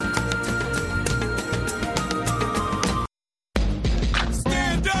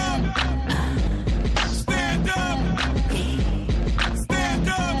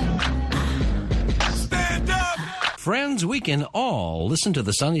means we can all listen to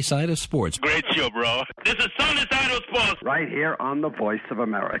the sunny side of sports. Great show, bro. This is Sunny Side of Sports. Right here on the Voice of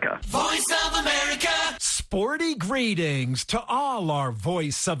America. Voice of America. Sporty greetings to all our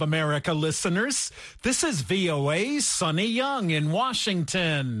Voice of America listeners. This is VOA's Sonny Young in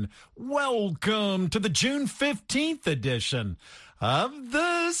Washington. Welcome to the June 15th edition of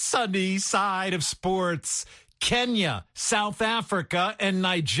the Sunny Side of Sports. Kenya, South Africa, and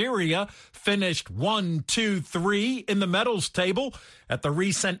Nigeria finished 1, 2, 3 in the medals table at the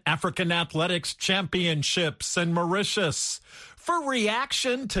recent African Athletics Championships in Mauritius. For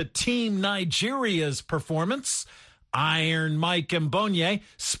reaction to Team Nigeria's performance, Iron Mike Mbonye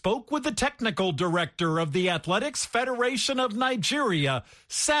spoke with the technical director of the Athletics Federation of Nigeria,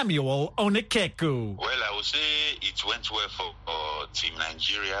 Samuel Onikeku. Well, I would say it went well for Team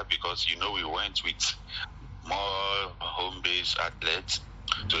Nigeria because, we went with more home-based athletes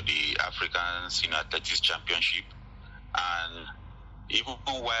to the African Senior Athletics Championship. And even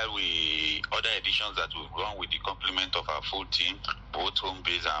while other editions that we've gone with the complement of our full team, both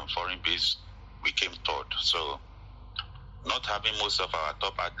home-based and foreign-based, we came third. So not having most of our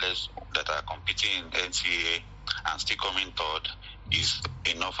top athletes that are competing in NCAA and still coming third is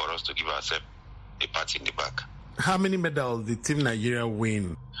enough for us to give ourselves a pat in the back. How many medals did Team Nigeria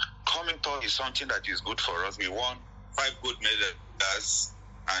win? Coming third is something that is good for us. We won 5 gold medals,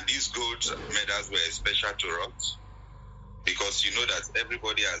 and these gold medals were special to us because that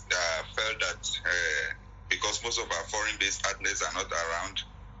everybody has felt that because most of our foreign-based athletes are not around,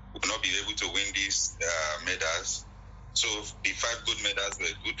 we will not be able to win these medals. So the 5 gold medals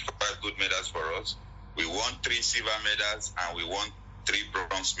were good, 5 gold medals for us. We won 3 silver medals and we won 3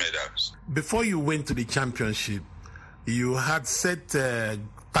 bronze medals. Before you went to the championship, you had set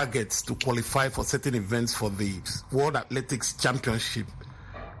targets to qualify for certain events for the World Athletics Championship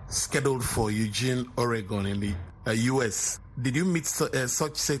scheduled for Eugene, Oregon in the U.S. Did you meet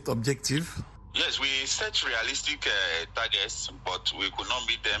such set objective? Yes, we set realistic targets, but we could not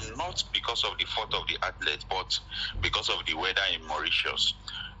meet them, not because of the fault of the athlete, but because of the weather in Mauritius.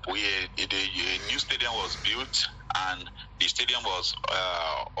 A new stadium was built, and the stadium was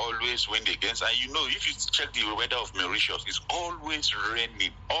always wind against. And if you check the weather of Mauritius, it's always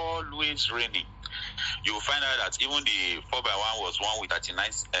raining, You will find out that even the 4x1 was won with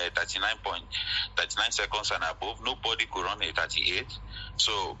 39 seconds and above. Nobody could run a 38.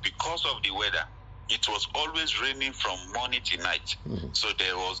 So because of the weather, it was always raining from morning to night. So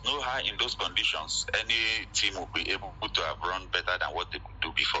there was no high in those conditions. Any team would be able to have run better than what they could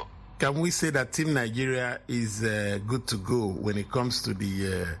do before. Can we say that Team Nigeria is good to go when it comes to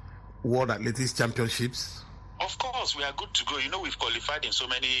the World Athletics Championships? Of course, we are good to go. We've qualified in so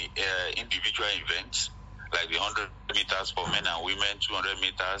many individual events, like the 100 meters for men and women, 200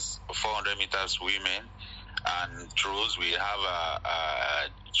 meters, 400 meters women, and throws. We have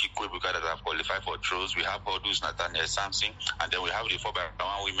Chikwe Buka that have qualified for throws. We have Odus Nathaniel Samson, and then we have the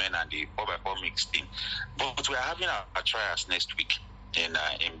 4x1 women and the 4x4 mixed team. But we are having our trials next week in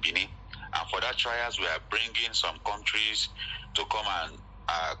Benin, and for that trials, we are bringing some countries to come and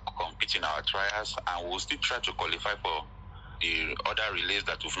compete in our trials, and we'll still try to qualify for the other relays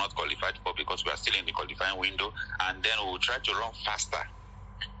that we've not qualified for because we are still in the qualifying window, and then we'll try to run faster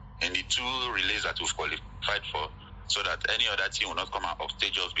in the 2 relays that we've qualified for so that any other team will not come out of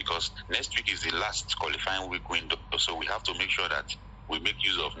stage us because next week is the last qualifying week window. So we have to make sure that we make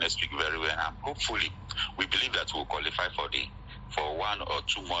use of next week very well, and hopefully we believe that we'll qualify for 1 or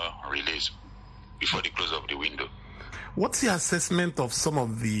 2 more relays before the close of the window. What's your assessment of some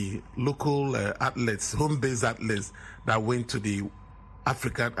of the local athletes, home-based athletes that went to the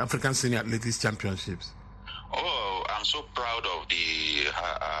African Senior Athletics Championships? Oh, I'm so proud of the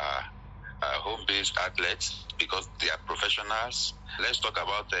home-based athletes because they are professionals. Let's talk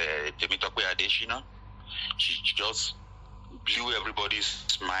about Temitope Adeshina. She just blew everybody's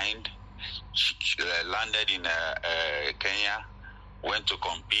mind. She landed in Kenya, went to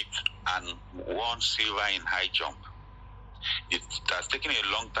compete, and won silver in high jump. It has taken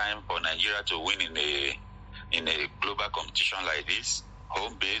a long time for Nigeria to win in a global competition like this,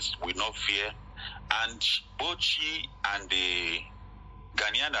 home-based, with no fear. And both she and the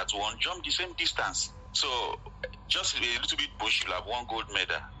Ghanaian that won jumped the same distance. So just a little bit push, you'll have 1 gold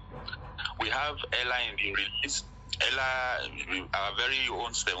medal. We have Ella in the release. Ella, our very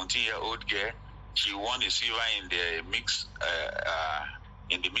own 17-year-old girl, she won a silver in the mixed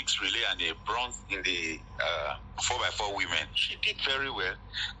relay and a bronze in the 4x4 women. She did very well.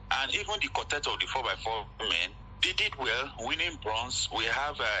 And even the quartet of the 4x4 men, they did well, winning bronze. We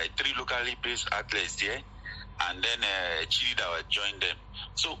have 3 locally based athletes there. and then Chirida joined them.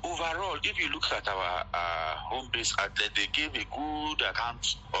 So overall, if you look at our home-based athletes, they gave a good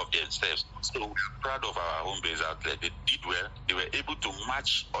account of themselves. So we're proud of our home-based athletes. They did well. They were able to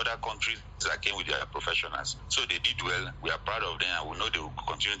match other countries that came with their professionals. So they did well. We are proud of them, and we know they will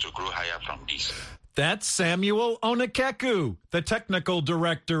continue to grow higher from this. That's Samuel Onikeku, the technical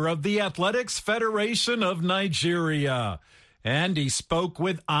director of the Athletics Federation of Nigeria. And he spoke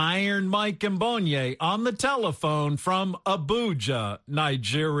with Iron Mike Mbonye on the telephone from Abuja,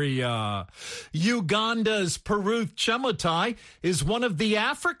 Nigeria. Uganda's Peruth Chemutai is one of the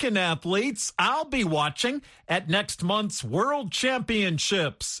African athletes I'll be watching at next month's World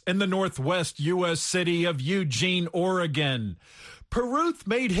Championships in the Northwest U.S. city of Eugene, Oregon. Peruth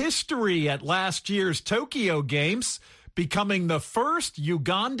made history at last year's Tokyo Games, becoming the first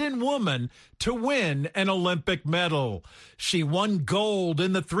Ugandan woman to win an Olympic medal. She won gold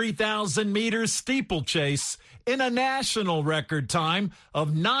in the 3,000-meter steeplechase in a national record time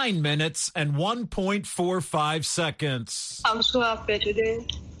of 9 minutes and 1.45 seconds. I'm so happy today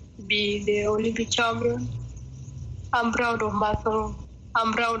to be the Olympic champion. I'm proud of my song.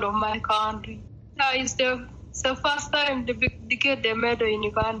 I'm proud of my country. It's the first time to get the medal in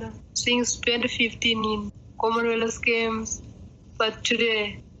Uganda since 2015 in Commonwealth Games. But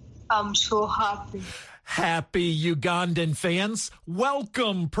today, I'm so happy. Happy Ugandan fans,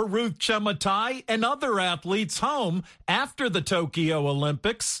 welcome Peruth Chemutai and other athletes home after the Tokyo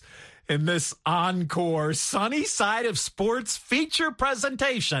Olympics. In this encore Sunny Side of Sports feature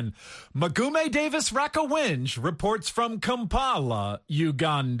presentation, Magume Davis-Rakawinj reports from Kampala,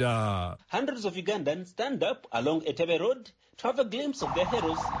 Uganda. Hundreds of Ugandans stand up along Etebe Road to have a glimpse of their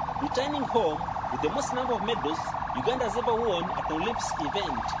heroes returning home with the most number of medals Uganda has ever won at an Olympics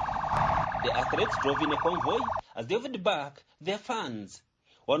event. The athletes drove in a convoy as they waved back their fans.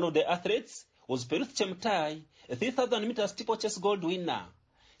 One of the athletes was Peruth Chemutai, a 3,000-meter steeplechase gold winner.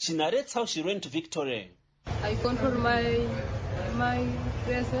 She narrates how she ran to victory. I control my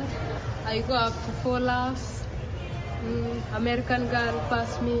races. I go up to 4 laps. American girl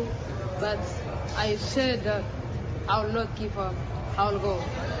passed me, but I said that I will not give up. I will go.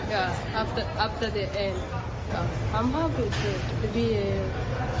 After the end. I'm happy to be an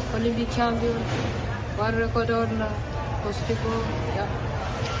Olympic champion, world record holder, hospital.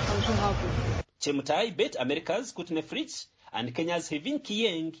 I'm so happy. Chemutai beat America's Kutne Fritz and Kenya's Hevin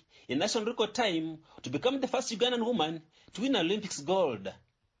Kiyeng in national record time to become the first Ugandan woman to win Olympics gold.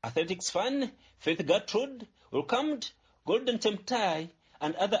 Athletics fan Faith Gertrude welcomed Golden Chemutai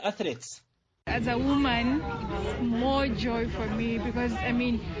and other athletes. As a woman, it's more joy for me because,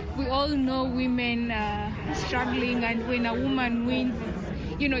 we all know women are struggling, and when a woman wins,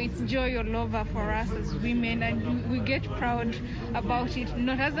 it's joy all over for us as women, and we get proud about it,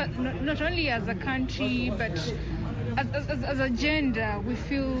 not only as a country, but as a gender. We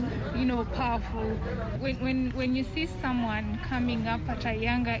feel, powerful. When you see someone coming up at a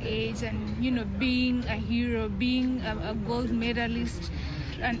younger age and, being a hero, being a gold medalist,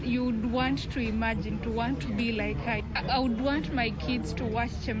 and you would want to imagine, to want to be like her. I would want my kids to watch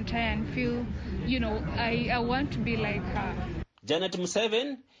Chemutai and feel, I want to be like her. Janet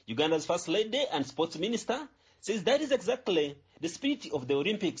Museveni, Uganda's First Lady and Sports Minister, says that is exactly the spirit of the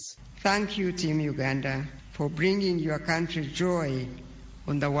Olympics. Thank you, Team Uganda, for bringing your country joy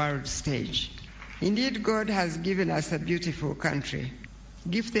on the world stage. Indeed, God has given us a beautiful country,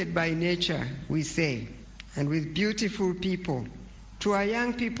 gifted by nature, we say, and with beautiful people. To our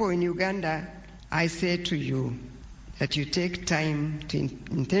young people in Uganda, I say to you that you take time to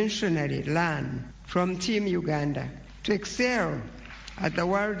intentionally learn from Team Uganda. To excel at the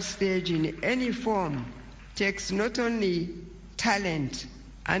world stage in any form takes not only talent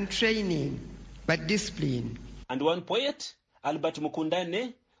and training, but discipline. And one poet, Albert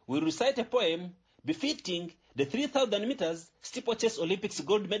Mukundane, will recite a poem befitting the 3,000 meters steeplechase Olympics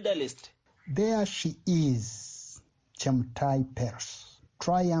gold medalist. There she is. Chemutai Peruth,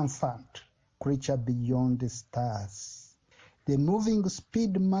 triumphant creature beyond the stars, the moving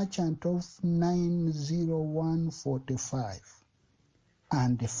speed merchant of 9:01:45,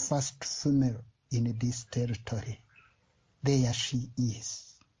 and the first female in this territory. There she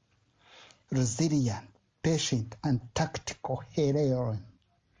is, resilient, patient, and tactical heroine,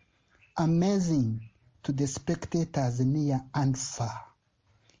 amazing to the spectators near and far,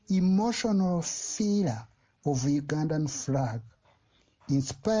 emotional feeler of Ugandan flag,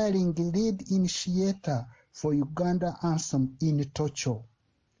 inspiring lead initiator for Uganda anthem in Tokyo.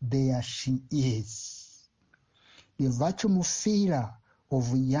 There she is, the virtual feeler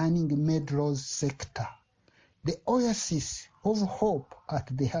of yearning medals sector, the oasis of hope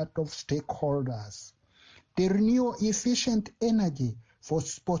at the heart of stakeholders, the renewable efficient energy for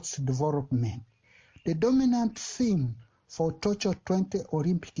sports development, the dominant theme for Tokyo 20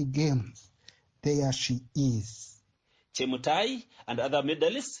 Olympic Games. There she is. Chemutai and other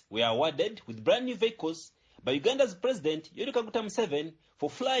medalists were awarded with brand new vehicles by Uganda's President Yoweri Kaguta Museveni for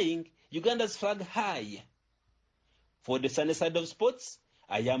flying Uganda's flag high. For the sunny side of sports,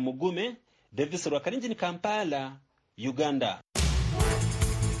 I am Mugume, Davis Rwakarinjin, Kampala, Uganda.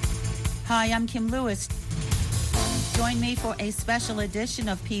 Hi, I'm Kim Lewis. Join me for a special edition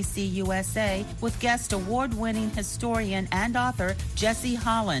of PC USA with guest award-winning historian and author Jesse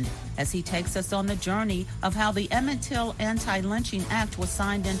Holland as he takes us on the journey of how the Emmett Till Anti-Lynching Act was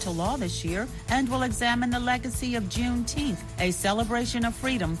signed into law this year, and will examine the legacy of Juneteenth, a celebration of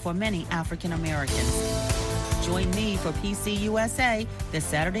freedom for many African Americans. Join me for PC USA this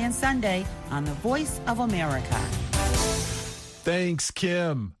Saturday and Sunday on The Voice of America. Thanks,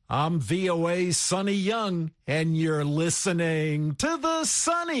 Kim. I'm VOA's Sonny Young, and you're listening to the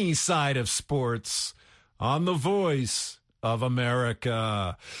sunny side of sports on The Voice of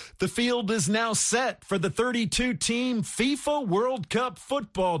America. The field is now set for the 32-team FIFA World Cup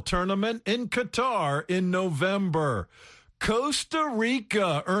football tournament in Qatar in November. Costa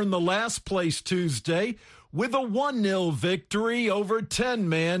Rica earned the last place Tuesday with a 1-0 victory over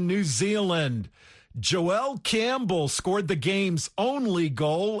 10-man New Zealand. Joel Campbell scored the game's only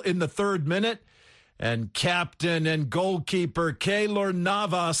goal in the 3rd minute, and captain and goalkeeper Keylor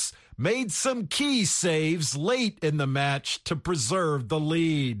Navas made some key saves late in the match to preserve the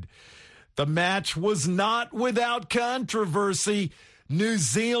lead. The match was not without controversy. New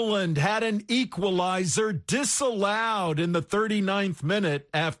Zealand had an equalizer disallowed in the 39th minute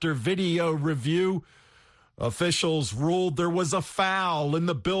after video review. Officials ruled there was a foul in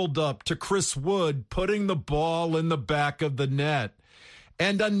the build-up to Chris Wood putting the ball in the back of the net.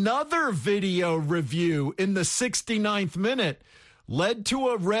 And another video review in the 69th minute led to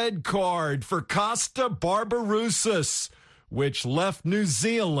a red card for Costa Barbarouses, which left New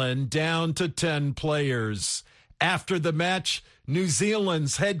Zealand down to 10 players. After the match, New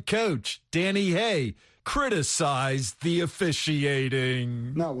Zealand's head coach, Danny Hay, criticized the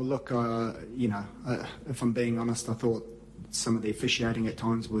officiating. No, well, look, if I'm being honest, I thought some of the officiating at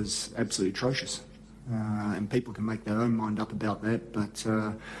times was absolutely atrocious. And people can make their own mind up about that. But,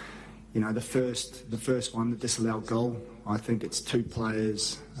 the first one, the disallowed goal, I think it's 2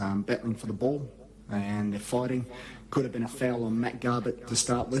 players battling for the ball and they're fighting. Could have been a foul on Matt Garbutt to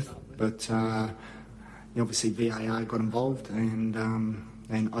start with, but obviously VAR got involved and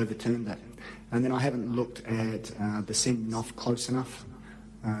overturned that. And then I haven't looked at the sending off close enough,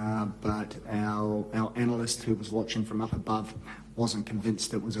 but our analyst who was watching from up above wasn't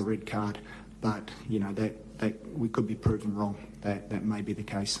convinced it was a red card. But, that we could be proven wrong. That may be the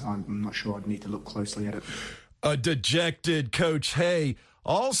case. I'm not sure. I'd need to look closely at it. A dejected Coach Hay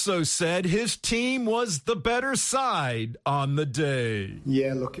also said his team was the better side on the day.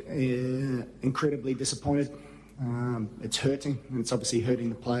 Yeah, look, incredibly disappointed. It's hurting, and it's obviously hurting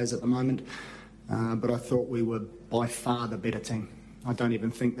the players at the moment. But I thought we were by far the better team. I don't even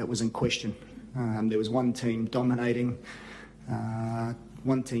think that was in question. There was one team dominating,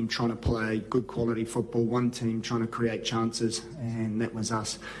 one team trying to play good quality football, one team trying to create chances, and that was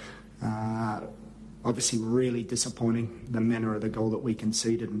us. Obviously really disappointing, the manner of the goal that we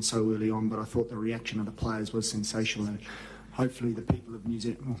conceded and so early on, but I thought the reaction of the players was sensational, and hopefully the people of New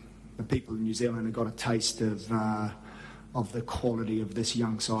Zealand have got a taste of the quality of this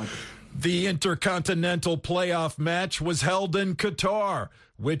young side. The Intercontinental Playoff match was held in Qatar,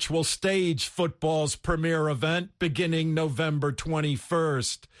 which will stage football's premier event beginning November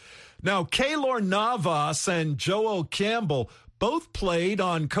 21st. Now, Keylor Navas and Joel Campbell both played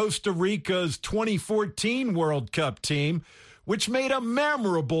on Costa Rica's 2014 World Cup team, which made a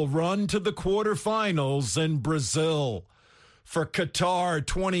memorable run to the quarterfinals in Brazil. For Qatar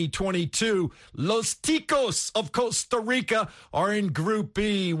 2022, Los Ticos of Costa Rica are in Group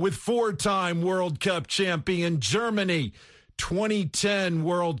B with 4-time World Cup champion Germany, 2010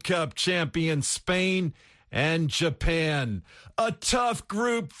 World Cup champion Spain, and Japan. A tough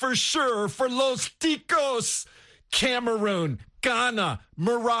group for sure for Los Ticos. Cameroon, Ghana,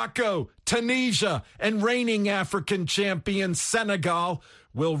 Morocco, Tunisia, and reigning African champion Senegal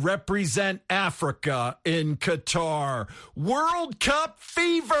will represent Africa in Qatar. World Cup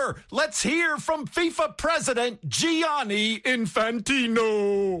fever. Let's hear from FIFA President Gianni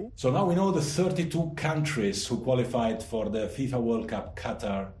Infantino. So now we know the 32 countries who qualified for the FIFA World Cup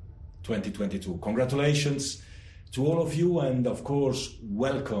Qatar 2022. Congratulations to all of you, and of course,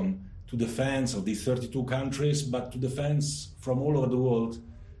 welcome to the fans of these 32 countries, but to the fans from all over the world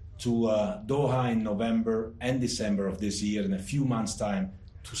to Doha in November and December of this year, in a few months' time,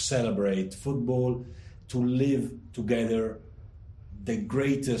 to celebrate football, to live together the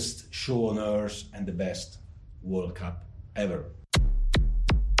greatest show on earth and the best World Cup ever.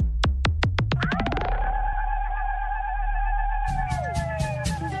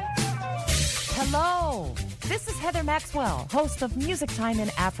 Hello, this is Heather Maxwell, host of Music Time in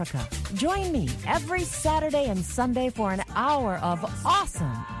Africa. Join me every Saturday and Sunday for an hour of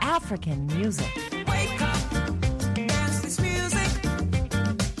awesome African music. Wake up, dance this music,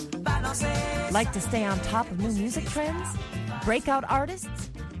 balance. Like to stay on top of new music trends? Breakout artists?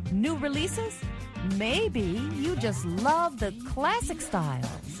 New releases? Maybe you just love the classic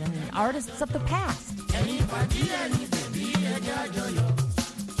styles and artists of the past.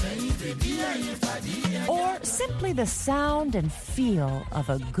 Or simply the sound and feel of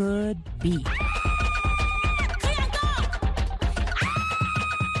a good beat.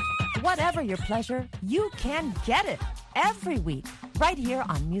 Whatever your pleasure, you can get it every week right here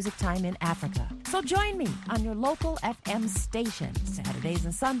on Music Time in Africa. So join me on your local FM station, Saturdays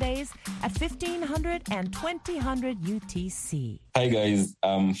and Sundays at 1500 and 2000 UTC. Hi guys,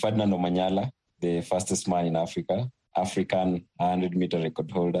 I'm Ferdinand Omanyala, the fastest man in Africa, African 100-meter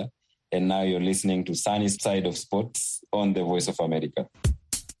record holder. And now you're listening to Sunny Side of Sports on the Voice of America.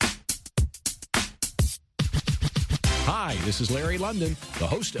 Hi, this is Larry London, the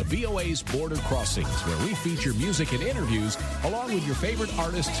host of VOA's Border Crossings, where we feature music and interviews along with your favorite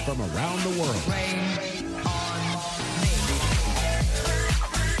artists from around the world.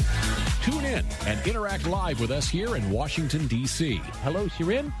 Tune in and interact live with us here in Washington, D.C. Hello,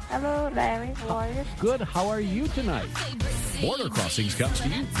 Shirin. Hello, Larry. How are you? Good. How are you tonight? Border Crossings comes to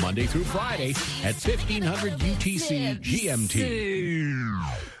you Monday through Friday at 1500 UTC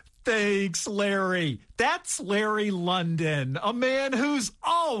GMT. Thanks, Larry. That's Larry London, a man who's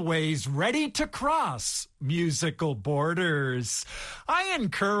always ready to cross musical borders. I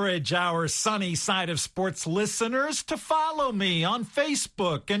encourage our Sunny Side of Sports listeners to follow me on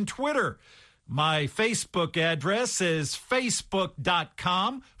Facebook and Twitter. My Facebook address is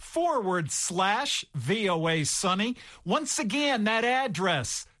facebook.com/VOA Sunny. Once again, that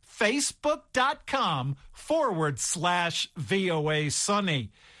address, facebook.com/VOA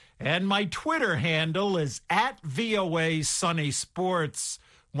Sunny. And my Twitter handle is @VOA Sunny Sports.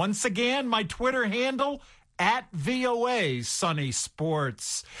 Once again, my Twitter handle @VOA Sunny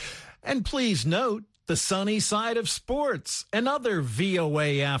Sports. And please note, the Sunny Side of Sports and other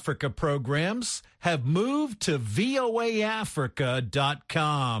VOA Africa programs have moved to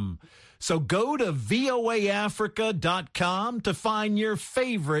voaafrica.com. So go to voaafrica.com to find your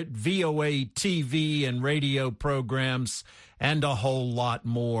favorite VOA TV and radio programs and a whole lot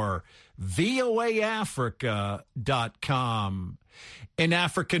more. voaafrica.com. In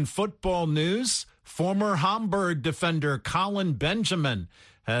African football news, former Hamburg defender Colin Benjamin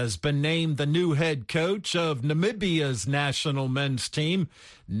has been named the new head coach of Namibia's national men's team,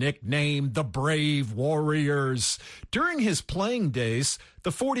 nicknamed the Brave Warriors. During his playing days,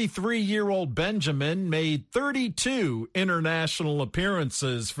 the 43-year-old Benjamin made 32 international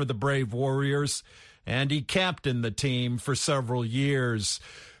appearances for the Brave Warriors, and he captained the team for several years.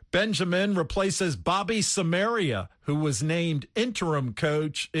 Benjamin replaces Bobby Samaria, who was named interim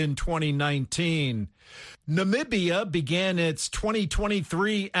coach in 2019. Namibia began its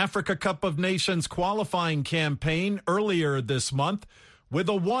 2023 Africa Cup of Nations qualifying campaign earlier this month with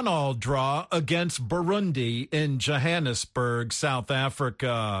a 1-1 draw against Burundi in Johannesburg, South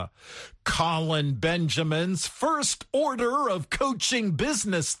Africa. Colin Benjamin's first order of coaching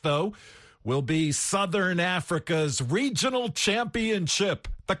business, though, will be Southern Africa's regional championship,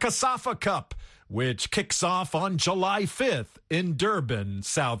 the COSAFA Cup, which kicks off on July 5th in Durban,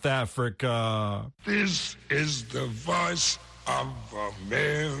 South Africa. This is the voice of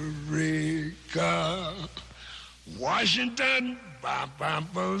America. Washington,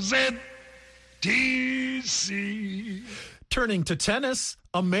 D.C. Turning to tennis,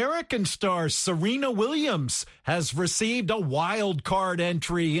 American star Serena Williams has received a wild card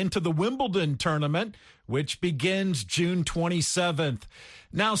entry into the Wimbledon tournament, which begins June 27th.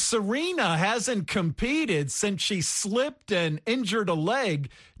 Now, Serena hasn't competed since she slipped and injured a leg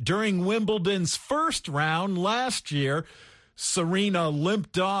during Wimbledon's first round last year. Serena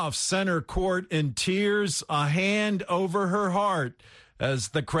limped off center court in tears, a hand over her heart, as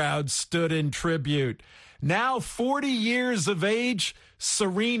the crowd stood in tribute. Now 40 years of age,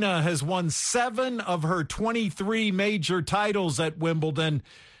 Serena has won 7 of her 23 major titles at Wimbledon,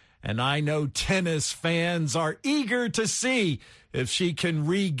 and I know tennis fans are eager to see if she can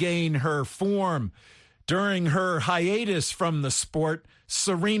regain her form. During her hiatus from the sport,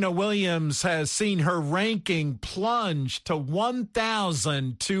 Serena Williams has seen her ranking plunge to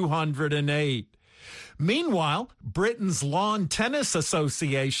 1,208. Meanwhile, Britain's Lawn Tennis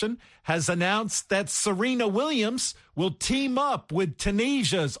Association has announced that Serena Williams will team up with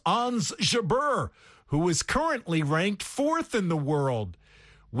Tunisia's Ons Jabeur, who is currently ranked 4th in the world.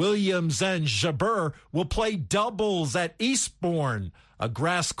 Williams and Jabeur will play doubles at Eastbourne, a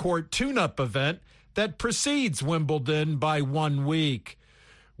grass court tune-up event that precedes Wimbledon by 1 week.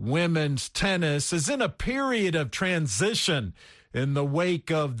 Women's tennis is in a period of transition in the wake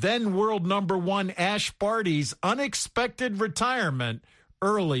of then world number 1 Ash Barty's unexpected retirement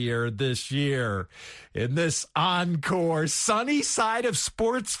earlier this year. In this encore Sunny Side of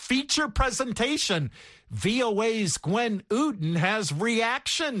Sports feature presentation, VOA's Gwen Uden has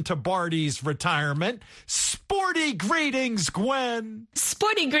reaction to Barty's retirement. Sporty greetings, Gwen.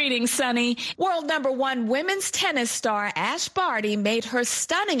 Sporty greetings, Sonny. World number 1 women's tennis star Ash Barty made her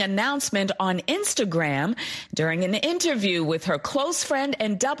stunning announcement on Instagram during an interview with her close friend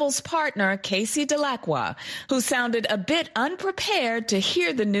and doubles partner, Casey Delacroix, who sounded a bit unprepared to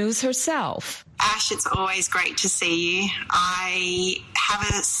hear the news herself. Ash, it's always great to see you. I have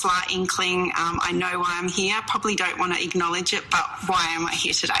a slight inkling. I know why I'm here. Probably don't want to acknowledge it, but why am I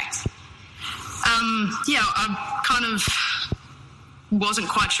here today? I kind of wasn't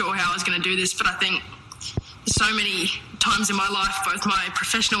quite sure how I was going to do this, but I think so many times in my life, both my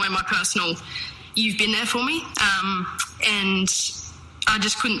professional and my personal, you've been there for me. And I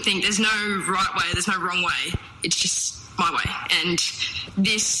just couldn't think there's no right way, there's no wrong way. It's just my way. And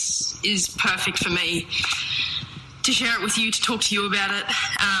this is perfect for me to share it with you, to talk to you about it,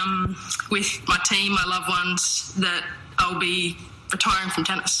 with my team, my loved ones, that I'll be retiring from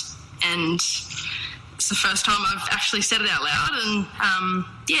tennis. And it's the first time I've actually said it out loud, and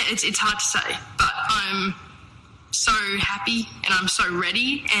it's hard to say, but I'm so happy and I'm so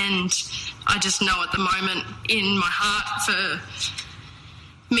ready, and I just know at the moment in my heart,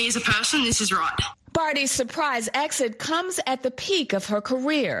 for me as a person, this is right. Barty's surprise exit comes at the peak of her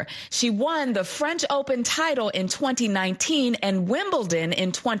career. She won the French Open title in 2019 and Wimbledon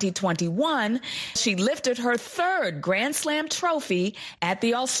in 2021. She lifted her 3rd Grand Slam trophy at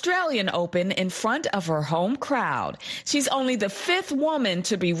the Australian Open in front of her home crowd. She's only the 5th woman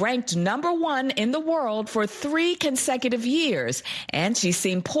to be ranked number 1 in the world for 3 consecutive years, and she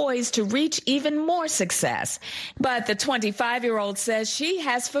seemed poised to reach even more success. But the 25-year-old says she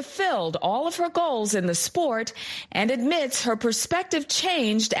has fulfilled all of her goals in the sport and admits her perspective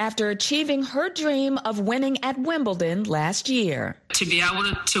changed after achieving her dream of winning at Wimbledon last year. To be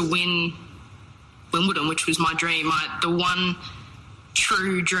able to win Wimbledon, which was my dream, the one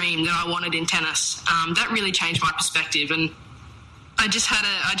true dream that I wanted in tennis, that really changed my perspective. And I just had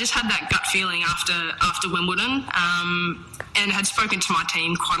that gut feeling after Wimbledon, and had spoken to my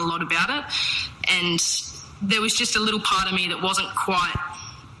team quite a lot about it. And there was just a little part of me that wasn't quite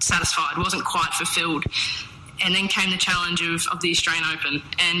satisfied, wasn't quite fulfilled. And then came the challenge of the Australian Open.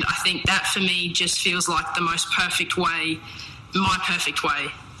 And I think that for me just feels like the most perfect way, my perfect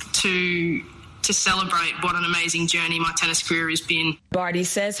way to celebrate what an amazing journey my tennis career has been. Barty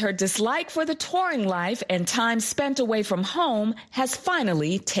says her dislike for the touring life and time spent away from home has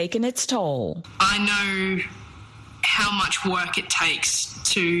finally taken its toll. I know how much work it takes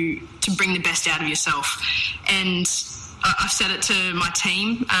to bring the best out of yourself. And I've said it to my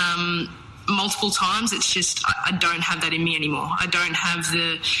team multiple times. It's just I don't have that in me anymore. I don't have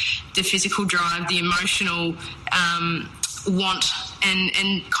the physical drive, the emotional want,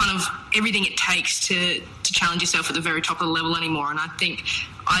 and kind of everything it takes to challenge yourself at the very top of the level anymore. And I think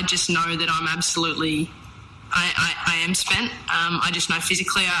I just know that I'm absolutely, I am spent. I just know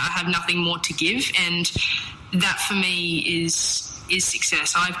physically I have nothing more to give, and that for me is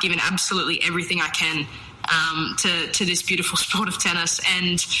success. I've given absolutely everything I can to this beautiful sport of tennis,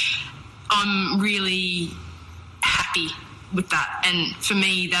 and I'm really happy with that. And for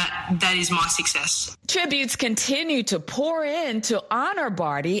me, that is my success. Tributes continue to pour in to honor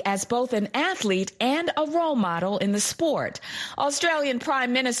Barty as both an athlete and a role model in the sport. Australian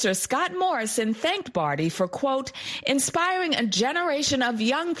Prime Minister Scott Morrison thanked Barty for, quote, inspiring a generation of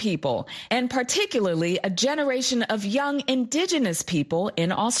young people, and particularly a generation of young Indigenous people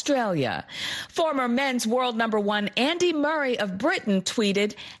in Australia. Former men's world number 1 Andy Murray of Britain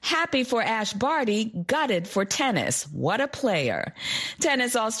tweeted, happy for Ash Barty, gutted for tennis. What a player.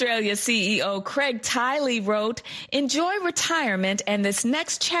 Tennis Australia CEO Craig Tiley wrote, enjoy retirement and this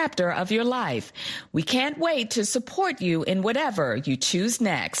next chapter of your life. We can't wait to support you in whatever you choose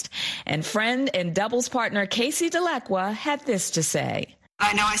next. And friend and doubles partner Casey Delacroix had this to say.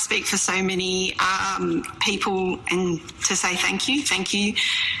 I know I speak for so many people, and to say thank you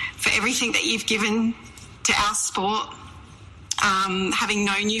for everything that you've given to our sport. Having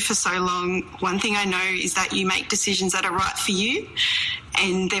known you for so long, one thing I know is that you make decisions that are right for you,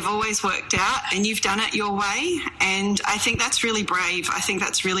 and they've always worked out, and you've done it your way, and I think that's really brave. I think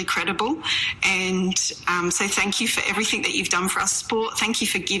that's really credible, and so thank you for everything that you've done for our sport. Thank you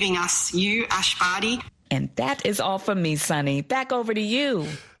for giving us you, Ash Barty. And that is all from me, Sonny. Back over to you.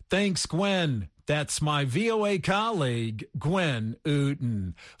 Thanks, Gwen. That's my VOA colleague, Gwen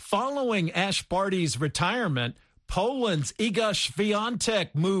Uten. Following Ash Barty's retirement, Poland's Iga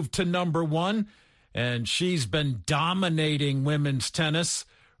Świątek moved to number 1, and she's been dominating women's tennis.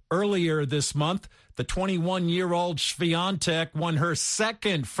 Earlier this month, the 21-year-old Świątek won her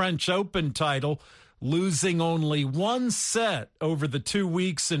second French Open title, losing only 1 set over the 2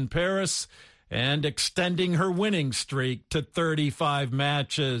 weeks in Paris and extending her winning streak to 35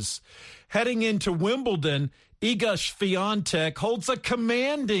 matches. Heading into Wimbledon, Iga Świątek holds a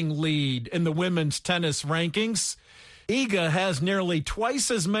commanding lead in the women's tennis rankings. Iga has nearly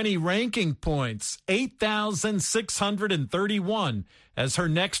twice as many ranking points, 8,631, as her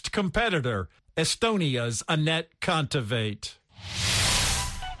next competitor, Estonia's Anett Kontaveit.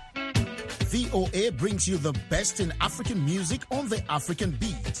 VOA brings you the best in African music on the African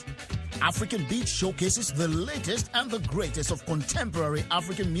Beat. African Beat showcases the latest and the greatest of contemporary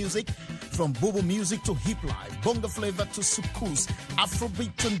African music, from Bobo music to hip life, bongo flavor to soukous,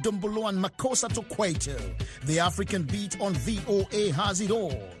 Afrobeat to Ndombolo and Makossa to Kwaito. The African Beat on VOA has it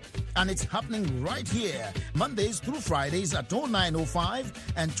all. And it's happening right here, Mondays through Fridays at 09:05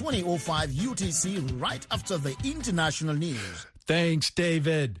 and 20:05 UTC, right after the international news. Thanks,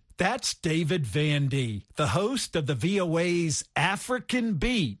 David. That's David Vandy, the host of the VOA's African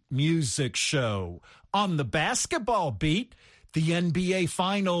Beat music show. On the basketball beat, the NBA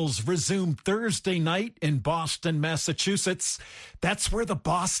Finals resumed Thursday night in Boston, Massachusetts. That's where the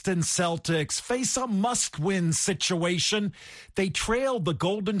Boston Celtics face a must-win situation. They trailed the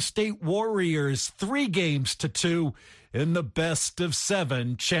Golden State Warriors 3-2 in the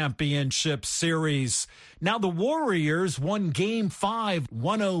best-of-7 championship series. Now, the Warriors won Game 5,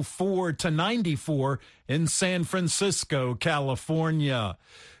 104-94 in San Francisco, California.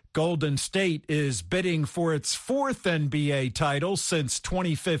 Golden State is bidding for its 4th NBA title since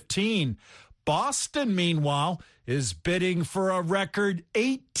 2015. Boston, meanwhile, is bidding for a record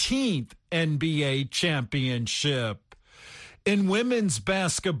 18th NBA championship. In women's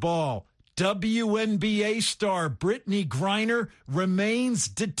basketball, WNBA star Brittany Griner remains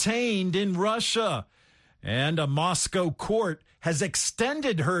detained in Russia, and a Moscow court has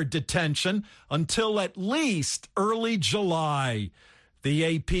extended her detention until at least early July.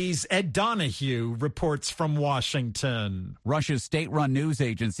 The AP's Ed Donahue reports from Washington. Russia's state-run news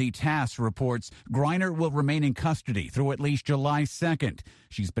agency TASS reports Griner will remain in custody through at least July 2nd.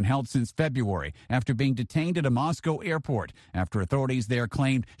 She's been held since February after being detained at a Moscow airport after authorities there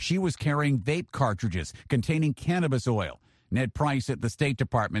claimed she was carrying vape cartridges containing cannabis oil. Ned Price at the State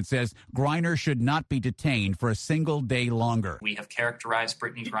Department says Griner should not be detained for a single day longer. We have characterized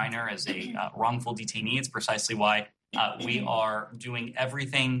Brittany Griner as a wrongful detainee. It's precisely why we are doing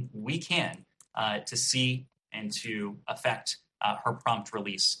everything we can to see and to affect her prompt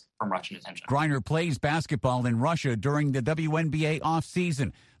release from Russian detention. Griner plays basketball in Russia during the WNBA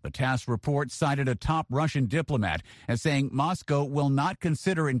offseason. The TASS report cited a top Russian diplomat as saying Moscow will not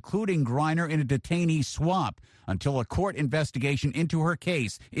consider including Griner in a detainee swap until a court investigation into her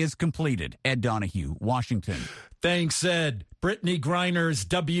case is completed. Ed Donahue, Washington. Thanks, Ed. Brittany Griner's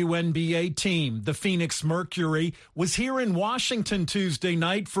WNBA team, the Phoenix Mercury, was here in Washington Tuesday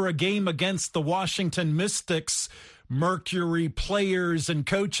night for a game against the Washington Mystics. Mercury players and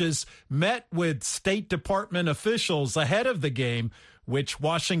coaches met with State Department officials ahead of the game, which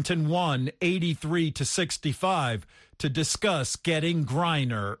Washington won 83-65, to discuss getting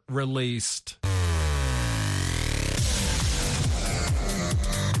Griner released.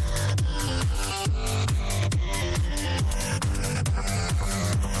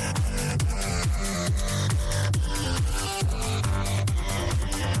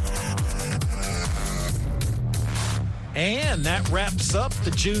 And that wraps up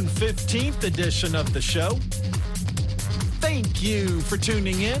the June 15th edition of the show. Thank you for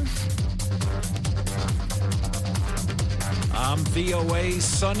tuning in. I'm VOA's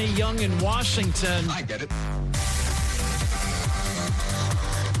Sonny Young in Washington. I get it.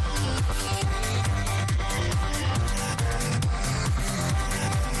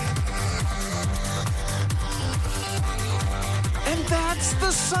 And that's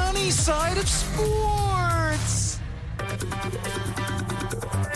the sunny side of sports.